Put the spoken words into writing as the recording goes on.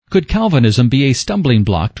Could Calvinism be a stumbling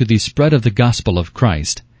block to the spread of the gospel of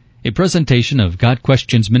Christ? A presentation of God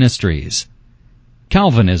Questions Ministries.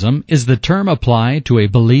 Calvinism is the term applied to a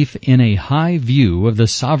belief in a high view of the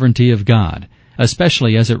sovereignty of God,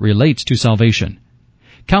 especially as it relates to salvation.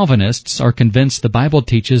 Calvinists are convinced the Bible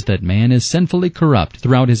teaches that man is sinfully corrupt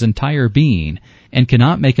throughout his entire being and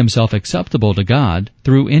cannot make himself acceptable to God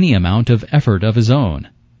through any amount of effort of his own.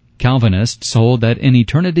 Calvinists hold that in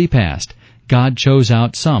eternity past, God chose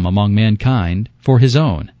out some among mankind for His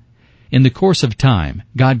own. In the course of time,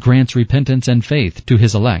 God grants repentance and faith to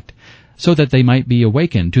His elect, so that they might be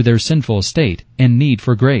awakened to their sinful state and need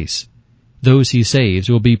for grace. Those He saves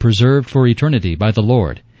will be preserved for eternity by the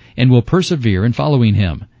Lord, and will persevere in following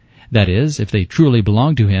Him. That is, if they truly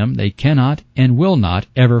belong to Him, they cannot and will not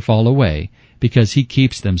ever fall away, because He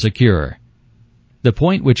keeps them secure. The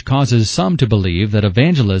point which causes some to believe that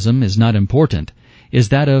evangelism is not important is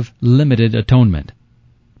that of limited atonement.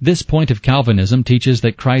 This point of Calvinism teaches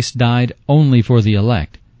that Christ died only for the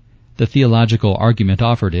elect. The theological argument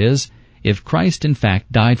offered is, if Christ in fact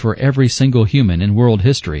died for every single human in world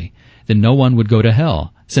history, then no one would go to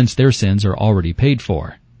hell, since their sins are already paid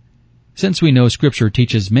for. Since we know Scripture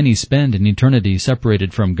teaches many spend an eternity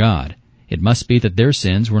separated from God, it must be that their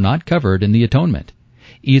sins were not covered in the atonement.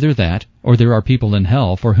 Either that, or there are people in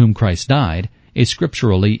hell for whom Christ died, a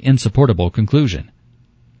scripturally insupportable conclusion.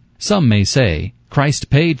 Some may say,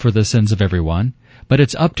 Christ paid for the sins of everyone, but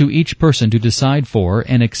it's up to each person to decide for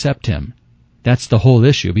and accept Him. That's the whole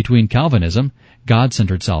issue between Calvinism,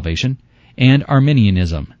 God-centered salvation, and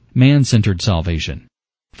Arminianism, man-centered salvation.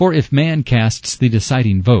 For if man casts the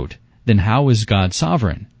deciding vote, then how is God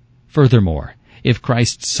sovereign? Furthermore, if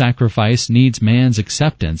Christ's sacrifice needs man's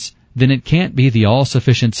acceptance, then it can't be the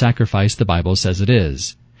all-sufficient sacrifice the Bible says it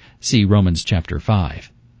is. See Romans chapter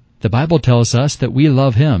 5. The Bible tells us that we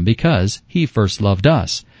love Him because He first loved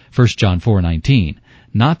us, 1 John 4:19,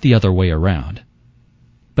 not the other way around.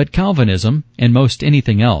 But Calvinism, and most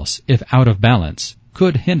anything else, if out of balance,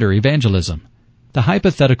 could hinder evangelism. The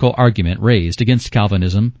hypothetical argument raised against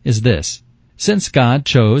Calvinism is this: since God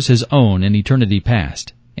chose His own in eternity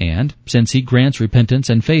past, and since He grants repentance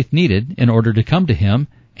and faith needed in order to come to Him,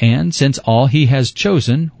 and since all He has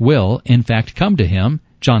chosen will, in fact, come to Him,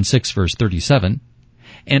 John 6 verse 37,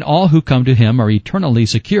 and all who come to Him are eternally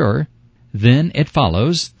secure, then it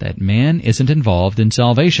follows that man isn't involved in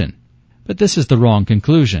salvation. But this is the wrong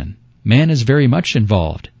conclusion. Man is very much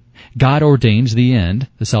involved. God ordains the end,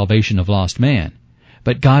 the salvation of lost man.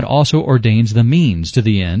 But God also ordains the means to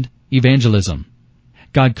the end, evangelism.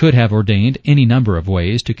 God could have ordained any number of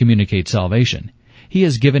ways to communicate salvation. He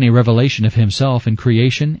has given a revelation of Himself in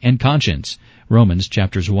creation and conscience, Romans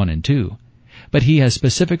chapters 1 and 2. But He has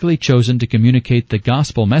specifically chosen to communicate the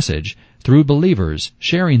gospel message through believers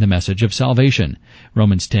sharing the message of salvation,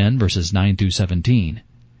 Romans 10 verses 9 through 17.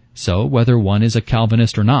 So, whether one is a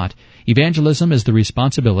Calvinist or not, evangelism is the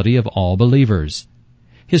responsibility of all believers.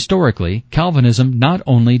 Historically, Calvinism not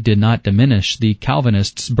only did not diminish the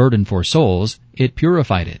Calvinists' burden for souls, it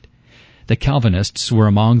purified it. The Calvinists were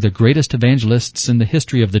among the greatest evangelists in the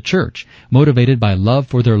history of the Church, motivated by love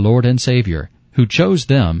for their Lord and Savior, who chose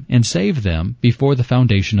them and saved them before the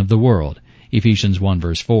foundation of the world, Ephesians 1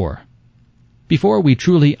 verse 4. Before we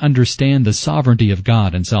truly understand the sovereignty of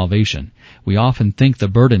God and salvation, we often think the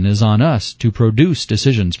burden is on us to produce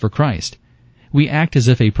decisions for Christ. We act as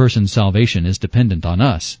if a person's salvation is dependent on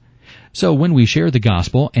us. So when we share the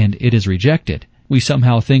gospel and it is rejected, we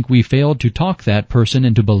somehow think we failed to talk that person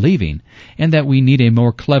into believing, and that we need a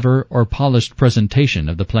more clever or polished presentation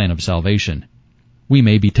of the plan of salvation. We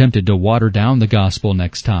may be tempted to water down the gospel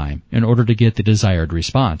next time in order to get the desired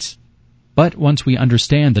response. But once we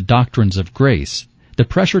understand the doctrines of grace, the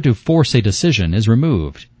pressure to force a decision is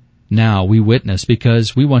removed. Now we witness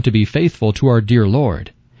because we want to be faithful to our dear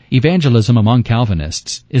Lord. Evangelism among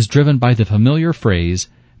Calvinists is driven by the familiar phrase,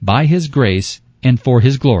 by His grace and for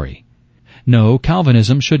His glory. No,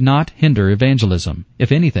 Calvinism should not hinder evangelism.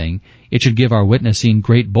 If anything, it should give our witnessing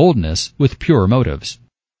great boldness with pure motives.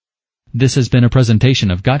 This has been a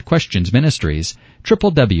presentation of God Questions Ministries,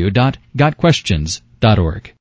 www.godquestions.org.